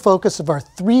that's the focus of our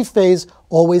three-phase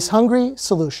Always Hungry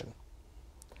solution.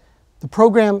 The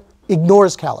program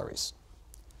ignores calories,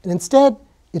 and instead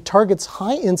it targets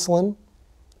high insulin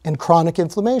and chronic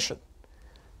inflammation,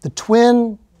 the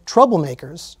twin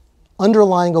troublemakers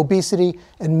underlying obesity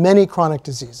and many chronic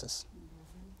diseases.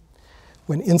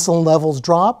 When insulin levels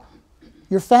drop,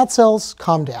 your fat cells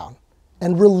calm down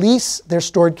and release their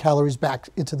stored calories back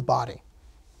into the body.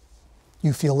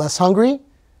 You feel less hungry,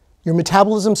 your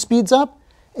metabolism speeds up,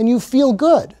 and you feel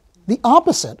good, the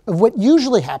opposite of what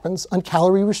usually happens on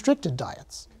calorie-restricted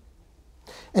diets.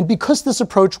 And because this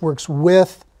approach works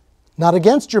with, not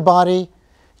against your body,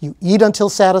 you eat until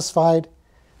satisfied,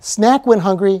 snack when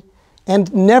hungry,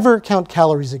 and never count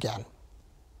calories again.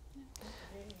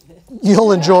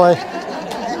 You'll enjoy.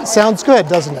 Sounds good,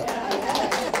 doesn't it?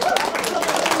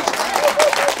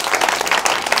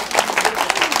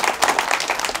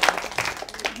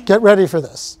 Get ready for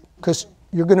this, because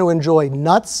you're going to enjoy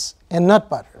nuts and nut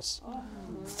butters,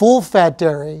 full-fat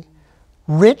dairy,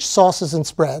 rich sauces and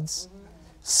spreads,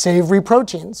 savory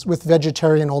proteins with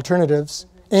vegetarian alternatives,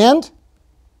 and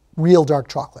real dark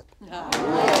chocolate.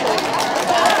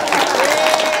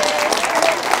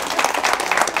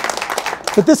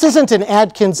 But this isn't an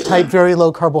Atkins-type very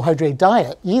low carbohydrate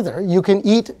diet either. You can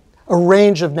eat a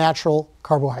range of natural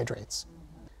carbohydrates.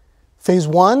 Phase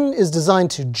 1 is designed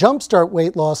to jumpstart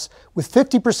weight loss with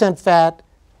 50% fat,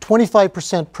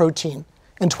 25% protein,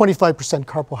 and 25%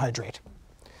 carbohydrate.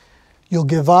 You'll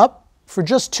give up, for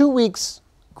just 2 weeks,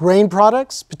 grain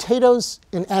products, potatoes,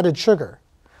 and added sugar.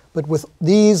 But with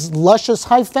these luscious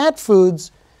high-fat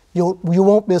foods, you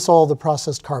won't miss all the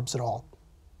processed carbs at all.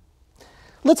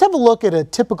 Let's have a look at a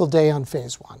typical day on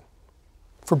Phase 1.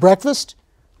 For breakfast,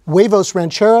 huevos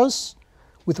rancheros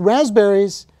with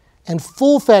raspberries and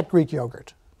full-fat Greek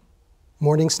yogurt.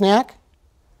 Morning snack,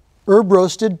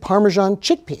 herb-roasted Parmesan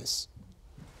chickpeas.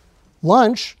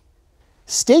 Lunch,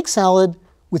 steak salad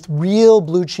with real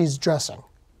blue cheese dressing,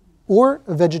 or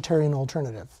a vegetarian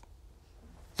alternative.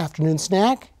 Afternoon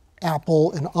snack,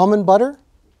 apple and almond butter.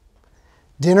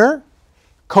 Dinner,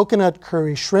 coconut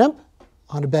curry shrimp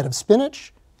on a bed of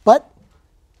spinach. But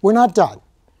we're not done.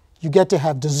 You get to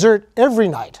have dessert every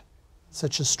night,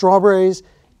 such as strawberries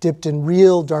dipped in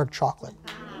real dark chocolate.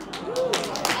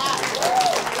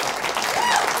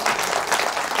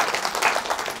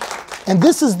 And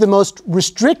this is the most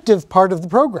restrictive part of the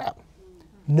program.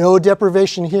 No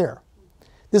deprivation here.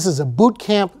 This is a boot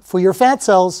camp for your fat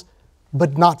cells,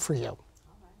 but not for you.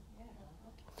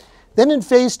 Then in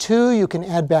Phase 2, you can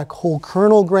add back whole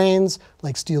kernel grains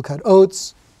like steel-cut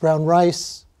oats, brown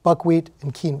rice, buckwheat,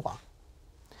 and quinoa.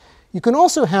 You can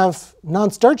also have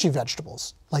non-starchy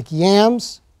vegetables like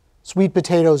yams, sweet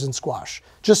potatoes, and squash.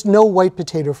 Just no white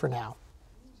potato for now.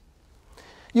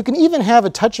 You can even have a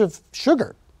touch of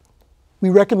sugar. We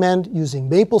recommend using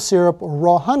maple syrup or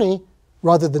raw honey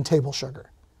rather than table sugar.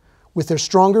 With their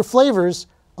stronger flavors,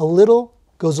 a little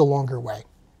goes a longer way.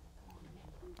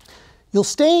 You'll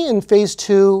stay in Phase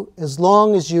 2 as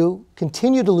long as you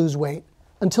continue to lose weight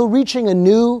until reaching a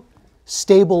new,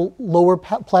 stable lower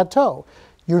plateau,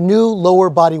 your new lower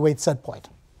body weight set point.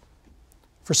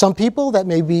 For some people, that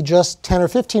may be just 10 or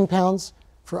 15 pounds.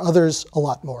 For others, a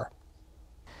lot more.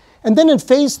 And then in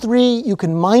Phase 3, you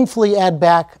can mindfully add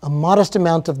back a modest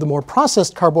amount of the more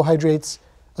processed carbohydrates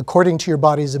according to your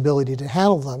body's ability to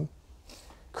handle them,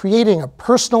 creating a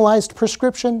personalized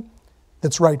prescription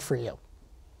that's right for you.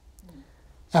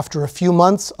 After a few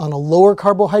months on a lower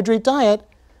carbohydrate diet,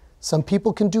 some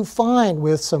people can do fine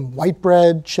with some white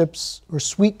bread, chips, or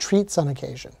sweet treats on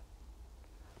occasion.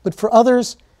 But for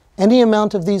others, any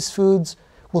amount of these foods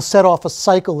will set off a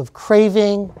cycle of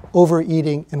craving,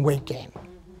 overeating, and weight gain.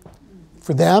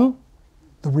 For them,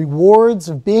 the rewards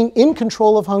of being in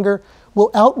control of hunger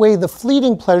will outweigh the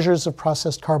fleeting pleasures of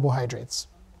processed carbohydrates.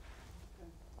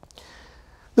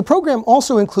 The program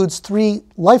also includes 3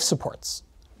 life supports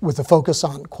with a focus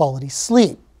on quality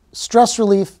sleep, stress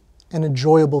relief, and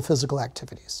enjoyable physical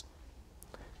activities.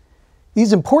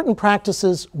 These important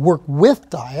practices work with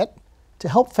diet to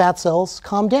help fat cells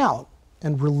calm down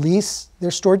and release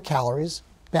their stored calories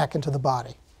back into the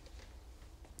body.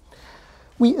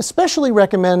 We especially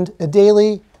recommend a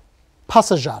daily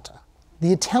passeggiata,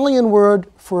 the Italian word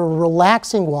for a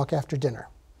relaxing walk after dinner.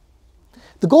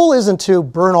 The goal isn't to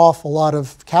burn off a lot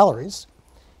of calories.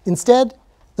 Instead,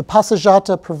 the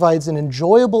passeggiata provides an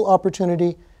enjoyable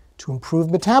opportunity to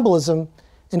improve metabolism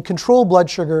and control blood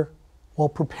sugar while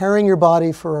preparing your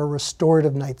body for a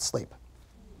restorative night's sleep.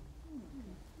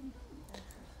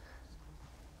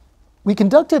 We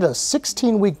conducted a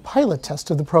 16-week pilot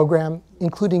test of the program,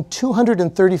 including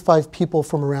 235 people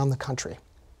from around the country.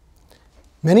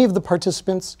 Many of the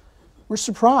participants were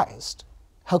surprised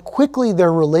how quickly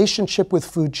their relationship with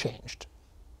food changed.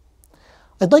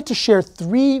 I'd like to share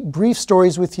 3 brief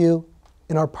stories with you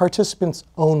in our participants'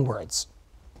 own words.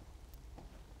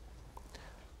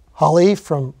 Holly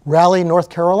from Raleigh, North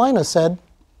Carolina said,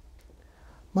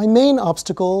 "My main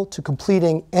obstacle to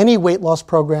completing any weight loss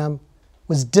program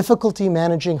was difficulty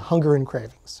managing hunger and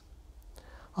cravings.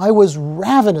 I was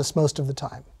ravenous most of the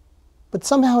time, but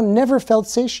somehow never felt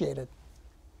satiated.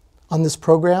 On this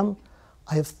program,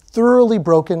 I have thoroughly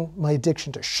broken my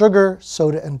addiction to sugar,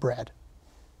 soda, and bread.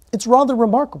 It's rather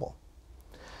remarkable.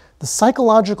 The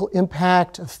psychological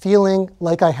impact of feeling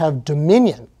like I have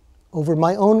dominion over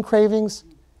my own cravings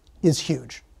is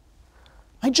huge.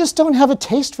 I just don't have a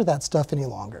taste for that stuff any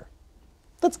longer.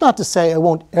 That's not to say I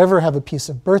won't ever have a piece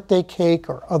of birthday cake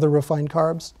or other refined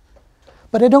carbs,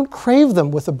 but I don't crave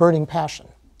them with a burning passion.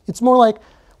 It's more like,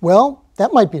 well,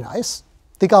 that might be nice.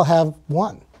 Think I'll have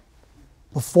one.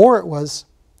 Before it was,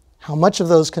 how much of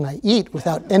those can I eat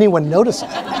without anyone noticing?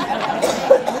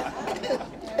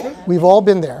 We've all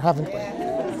been there, haven't we?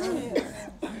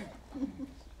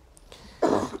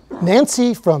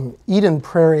 Nancy from Eden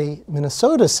Prairie,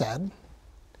 Minnesota said,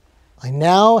 "I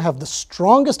now have the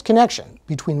strongest connection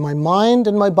between my mind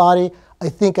and my body I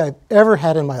think I've ever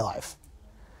had in my life.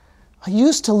 I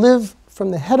used to live from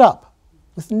the head up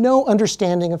with no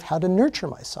understanding of how to nurture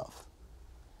myself.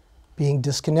 Being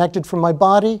disconnected from my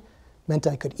body meant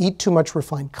I could eat too much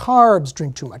refined carbs,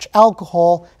 drink too much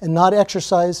alcohol, and not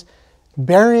exercise,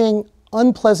 burying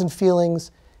unpleasant feelings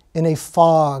in a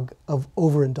fog of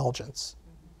overindulgence.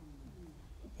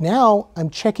 Now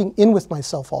I'm checking in with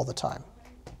myself all the time.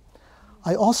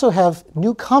 I also have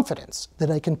new confidence that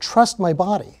I can trust my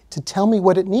body to tell me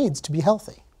what it needs to be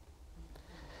healthy.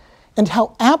 And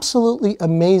how absolutely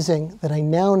amazing that I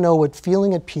now know what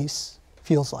feeling at peace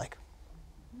feels like."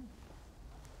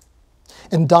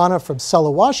 And Donna from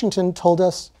Sella, Washington told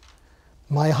us,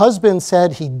 "My husband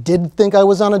said he didn't think I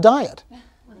was on a diet.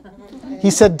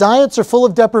 He said diets are full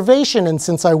of deprivation, and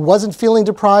since I wasn't feeling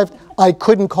deprived, I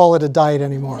couldn't call it a diet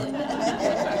anymore.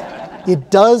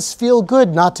 It does feel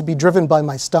good not to be driven by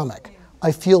my stomach.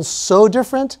 I feel so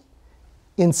different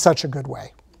in such a good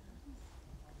way."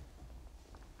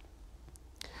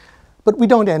 But we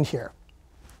don't end here.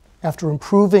 After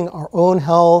improving our own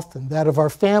health and that of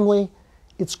our family,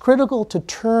 it's critical to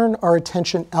turn our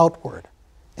attention outward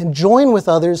and join with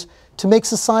others to make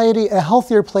society a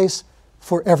healthier place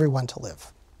for everyone to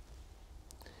live.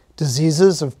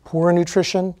 Diseases of poor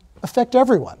nutrition affect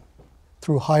everyone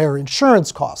through higher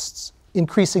insurance costs,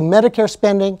 increasing Medicare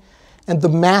spending, and the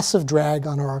massive drag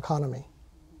on our economy.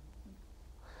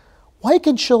 Why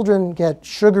can children get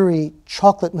sugary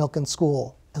chocolate milk in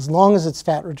school as long as it's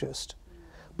fat reduced,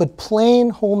 but plain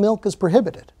whole milk is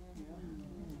prohibited?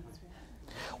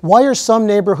 Why are some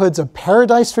neighborhoods a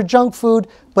paradise for junk food,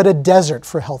 but a desert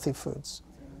for healthy foods?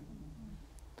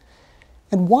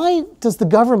 And why does the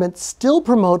government still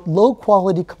promote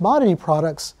low-quality commodity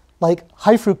products like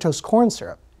high fructose corn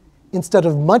syrup instead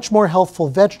of much more healthful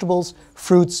vegetables,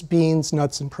 fruits, beans,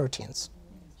 nuts, and proteins?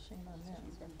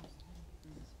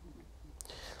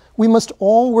 We must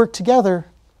all work together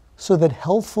so that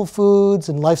healthful foods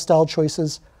and lifestyle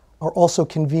choices are also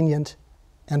convenient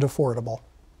and affordable.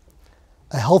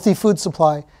 A healthy food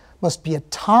supply must be a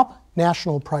top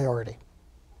national priority.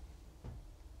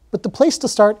 But the place to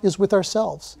start is with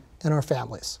ourselves and our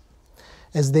families.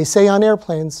 As they say on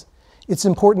airplanes, it's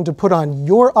important to put on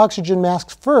your oxygen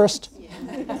mask first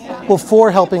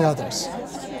before helping others.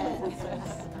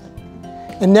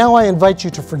 And now I invite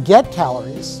you to forget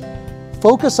calories,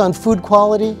 focus on food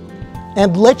quality,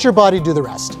 and let your body do the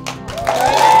rest.